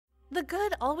The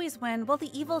good always win while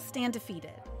the evil stand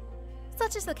defeated.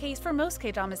 Such is the case for most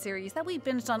K-drama series that we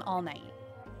binged on all night.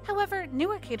 However,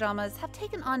 newer K-dramas have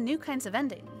taken on new kinds of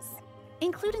endings,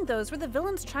 including those where the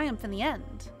villains triumph in the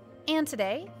end. And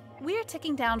today, we're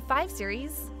ticking down 5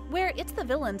 series where it's the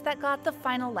villains that got the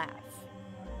final laugh.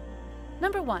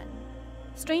 Number 1.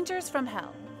 Strangers from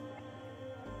Hell.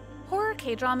 Horror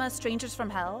K-drama Strangers from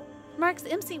Hell marks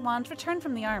MC Won's return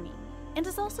from the army and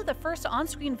is also the first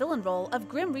on-screen villain role of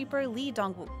Grim Reaper Lee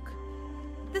Dong-wook.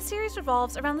 The series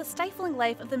revolves around the stifling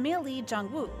life of the male lead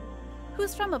Jung-woo,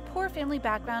 who's from a poor family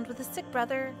background with a sick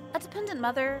brother, a dependent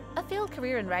mother, a failed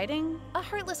career in writing, a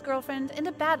heartless girlfriend, and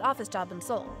a bad office job in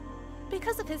Seoul.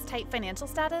 Because of his tight financial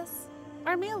status,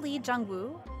 our male lead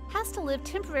Jung-woo has to live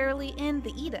temporarily in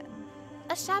the Eden,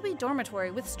 a shabby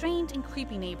dormitory with strange and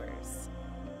creepy neighbors.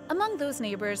 Among those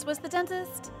neighbors was the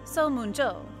dentist, So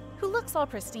Moon-jo, who looks all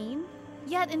pristine,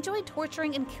 yet enjoyed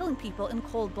torturing and killing people in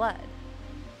cold blood.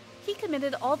 He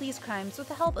committed all these crimes with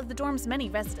the help of the dorm's many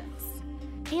residents,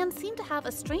 and seemed to have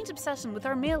a strange obsession with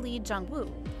our male lead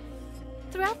Jung-woo.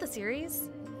 Throughout the series,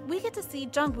 we get to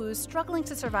see Jung-woo struggling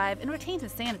to survive and retain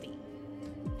his sanity.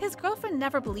 His girlfriend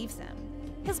never believes him,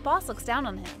 his boss looks down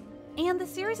on him, and the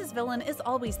series' villain is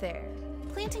always there,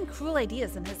 planting cruel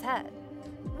ideas in his head.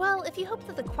 Well, if you hope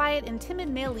that the quiet and timid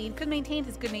male lead could maintain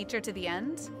his good nature to the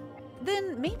end,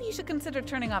 then maybe you should consider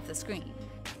turning off the screen.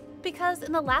 Because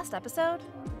in the last episode,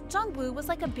 Jung-woo was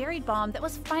like a buried bomb that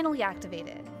was finally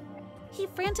activated. He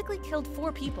frantically killed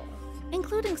 4 people,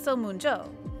 including So Moon-jo.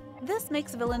 This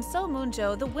makes villain So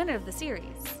Moon-jo the winner of the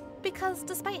series, because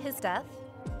despite his death,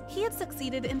 he had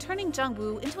succeeded in turning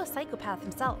Jung-woo into a psychopath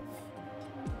himself.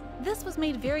 This was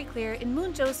made very clear in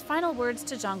Moon-jo's final words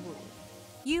to Jung-woo: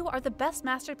 "You are the best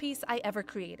masterpiece I ever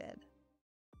created."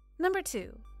 Number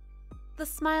 2. The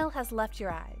smile has left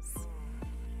your eyes.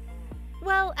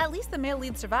 Well, at least the male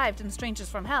lead survived in Strangers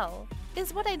from Hell,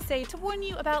 is what I'd say to warn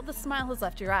you about the smile has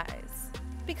left your eyes.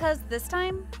 Because this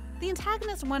time, the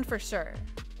antagonist won for sure,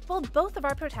 while both of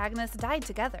our protagonists died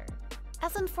together.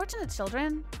 As unfortunate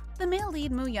children, the male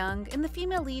lead Moo Young and the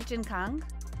female lead Jin Kang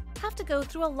have to go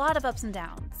through a lot of ups and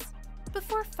downs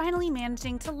before finally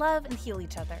managing to love and heal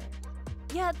each other.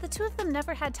 Yet the two of them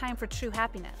never had time for true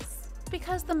happiness,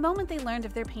 because the moment they learned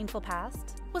of their painful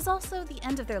past was also the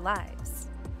end of their lives.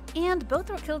 And both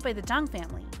were killed by the Jang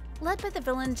family, led by the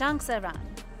villain Jang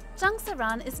Se-ran. Jang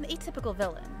Se-ran is an atypical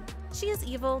villain. She is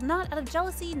evil not out of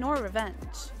jealousy nor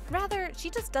revenge. Rather, she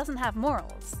just doesn't have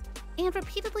morals, and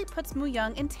repeatedly puts Moo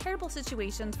Young in terrible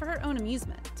situations for her own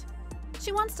amusement.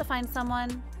 She wants to find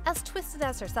someone as twisted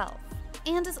as herself,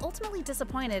 and is ultimately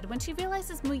disappointed when she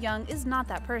realizes Moo Young is not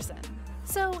that person.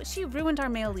 So she ruined our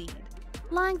male lead,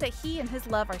 lying that he and his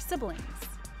love are siblings,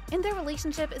 and their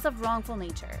relationship is of wrongful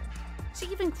nature. She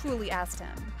even cruelly asked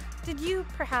him, "Did you,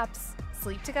 perhaps,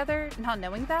 sleep together, not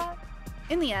knowing that?"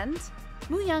 In the end,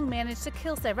 Moo Young managed to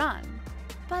kill Se-ran,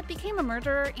 but became a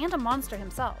murderer and a monster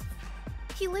himself.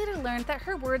 He later learned that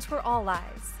her words were all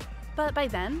lies, but by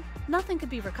then, nothing could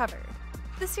be recovered.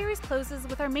 The series closes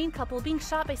with our main couple being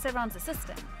shot by Se-ran's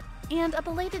assistant, and a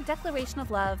belated declaration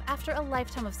of love after a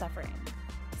lifetime of suffering.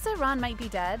 Se-ran might be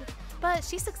dead, but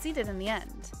she succeeded in the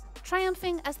end,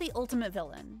 triumphing as the ultimate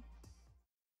villain.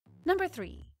 Number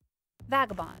 3.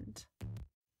 Vagabond.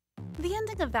 The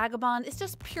ending of Vagabond is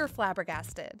just pure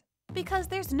flabbergasted, because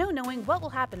there's no knowing what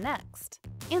will happen next,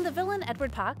 and the villain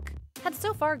Edward Pak had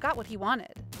so far got what he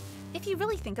wanted. If you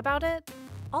really think about it,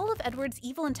 all of Edward's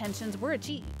evil intentions were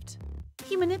achieved.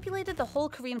 He manipulated the whole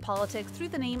Korean politics through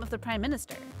the name of the Prime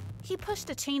Minister. He pushed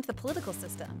to change the political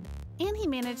system, and he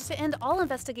managed to end all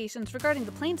investigations regarding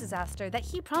the plane disaster that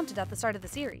he prompted at the start of the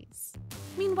series.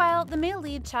 Meanwhile, the male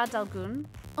lead Cha Dal-gun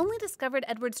only discovered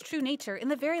Edward's true nature in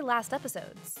the very last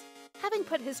episodes, having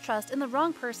put his trust in the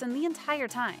wrong person the entire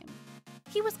time.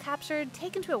 He was captured,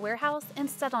 taken to a warehouse, and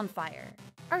set on fire.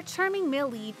 Our charming male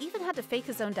lead even had to fake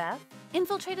his own death,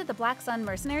 infiltrated the Black Sun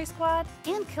mercenary squad,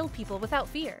 and killed people without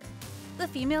fear. The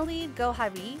female lead, Go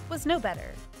Ha-ri, was no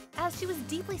better, as she was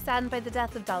deeply saddened by the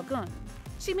death of Dal-gun.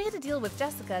 She made a deal with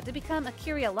Jessica to become a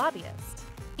Korea lobbyist,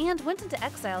 and went into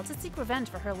exile to seek revenge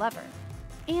for her lover.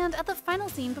 And at the final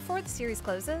scene before the series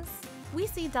closes, we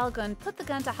see Dal-gun put the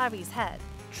gun to Ha-ri's head,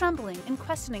 trembling and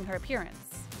questioning her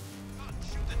appearance.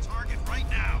 Shoot the target right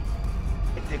now!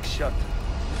 Take shot.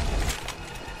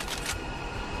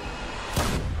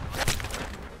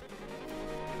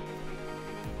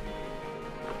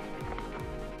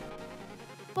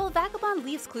 While Vagabond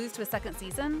leaves clues to a second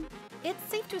season, it's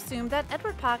safe to assume that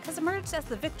Edward Pak has emerged as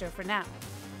the victor for now.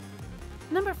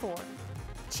 Number 4.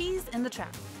 Cheese in the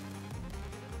Trap.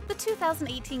 The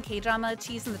 2018 K-drama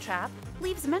Cheese in the Trap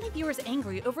leaves many viewers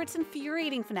angry over its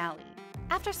infuriating finale.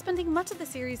 After spending much of the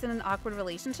series in an awkward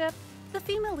relationship, the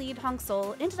female lead Hong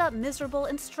Sol ended up miserable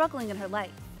and struggling in her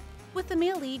life, with the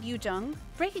male lead Yoo Jung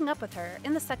breaking up with her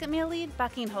and the second male lead Ba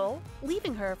Kin Ho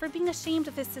leaving her for being ashamed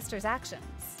of his sister's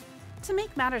actions. To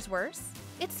make matters worse,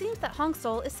 it seems that Hong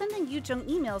Sol is sending Yoo Jung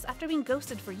emails after being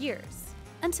ghosted for years,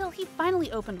 until he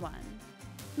finally opened one,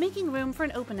 making room for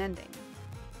an open ending.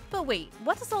 But wait,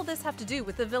 what does all this have to do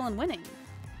with the villain winning?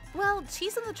 Well,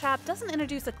 Cheese in the Trap doesn't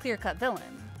introduce a clear-cut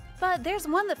villain, but there's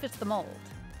one that fits the mold.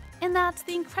 And that's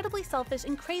the incredibly selfish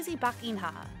and crazy Bak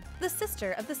In-ha, the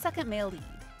sister of the second male lead.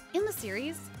 In the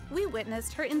series, we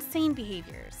witnessed her insane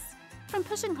behaviors, from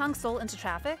pushing Hong Sol into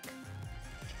traffic,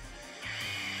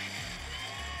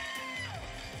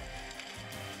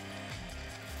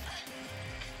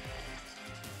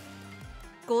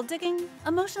 gold digging,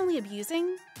 emotionally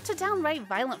abusing, to downright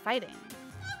violent fighting.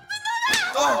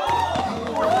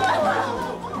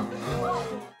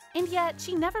 And yet,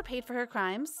 she never paid for her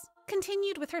crimes,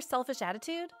 continued with her selfish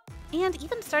attitude, and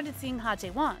even started seeing Ha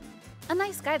Jae-won, a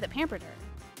nice guy that pampered her.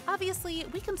 Obviously,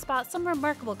 we can spot some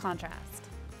remarkable contrast.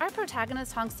 Our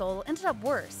protagonist Hong Sol ended up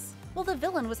worse, while the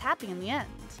villain was happy in the end.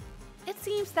 It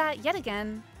seems that, yet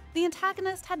again, the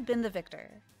antagonist had been the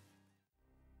victor.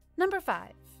 Number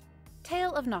 5.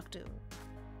 Tale of Nokdu.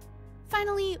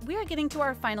 Finally, we are getting to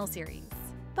our final series.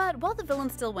 But while the villain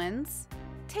still wins,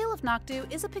 Tale of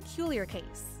Nokdu is a peculiar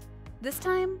case. This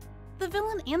time, the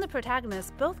villain and the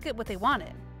protagonist both get what they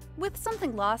wanted, with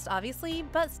something lost obviously,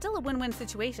 but still a win-win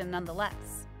situation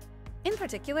nonetheless. In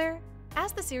particular,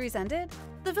 as the series ended,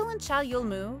 the villain Cha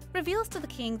Yul-mu reveals to the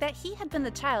king that he had been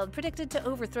the child predicted to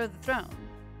overthrow the throne.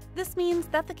 This means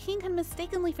that the king had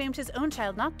mistakenly framed his own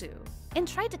child Nokdu, and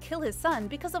tried to kill his son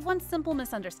because of one simple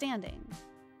misunderstanding.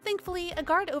 Thankfully, a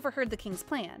guard overheard the king's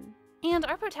plan, and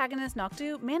our protagonist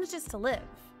Nokdu manages to live.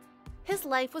 His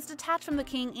life was detached from the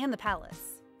king and the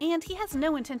palace, and he has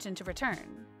no intention to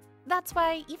return. That's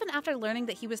why, even after learning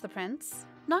that he was the prince,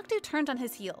 Nokdu turned on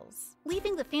his heels,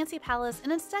 leaving the fancy palace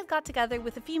and instead got together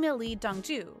with the female lead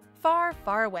Dongju, far,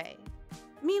 far away.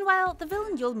 Meanwhile, the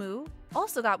villain Yul-mu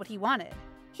also got what he wanted.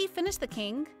 He finished the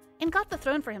king and got the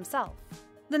throne for himself.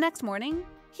 The next morning,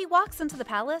 he walks into the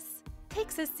palace,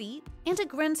 takes his seat, and a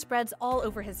grin spreads all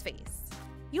over his face.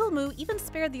 Yul-mu even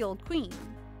spared the old queen,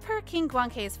 per King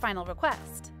Gwankei's final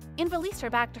request, and released her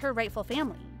back to her rightful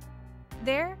family.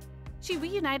 There, she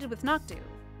reunited with Nokdu,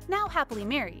 now happily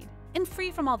married, and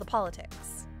free from all the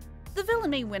politics. The villain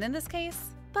may win in this case,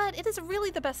 but it is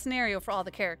really the best scenario for all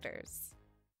the characters.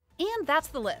 And that's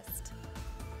the list.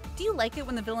 Do you like it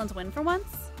when the villains win for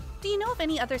once? Do you know of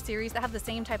any other series that have the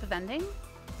same type of ending?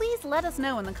 Please let us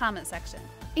know in the comment section.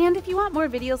 And if you want more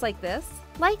videos like this,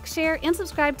 like, share, and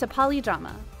subscribe to Bbali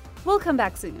Drama. We'll come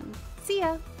back soon. See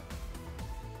ya!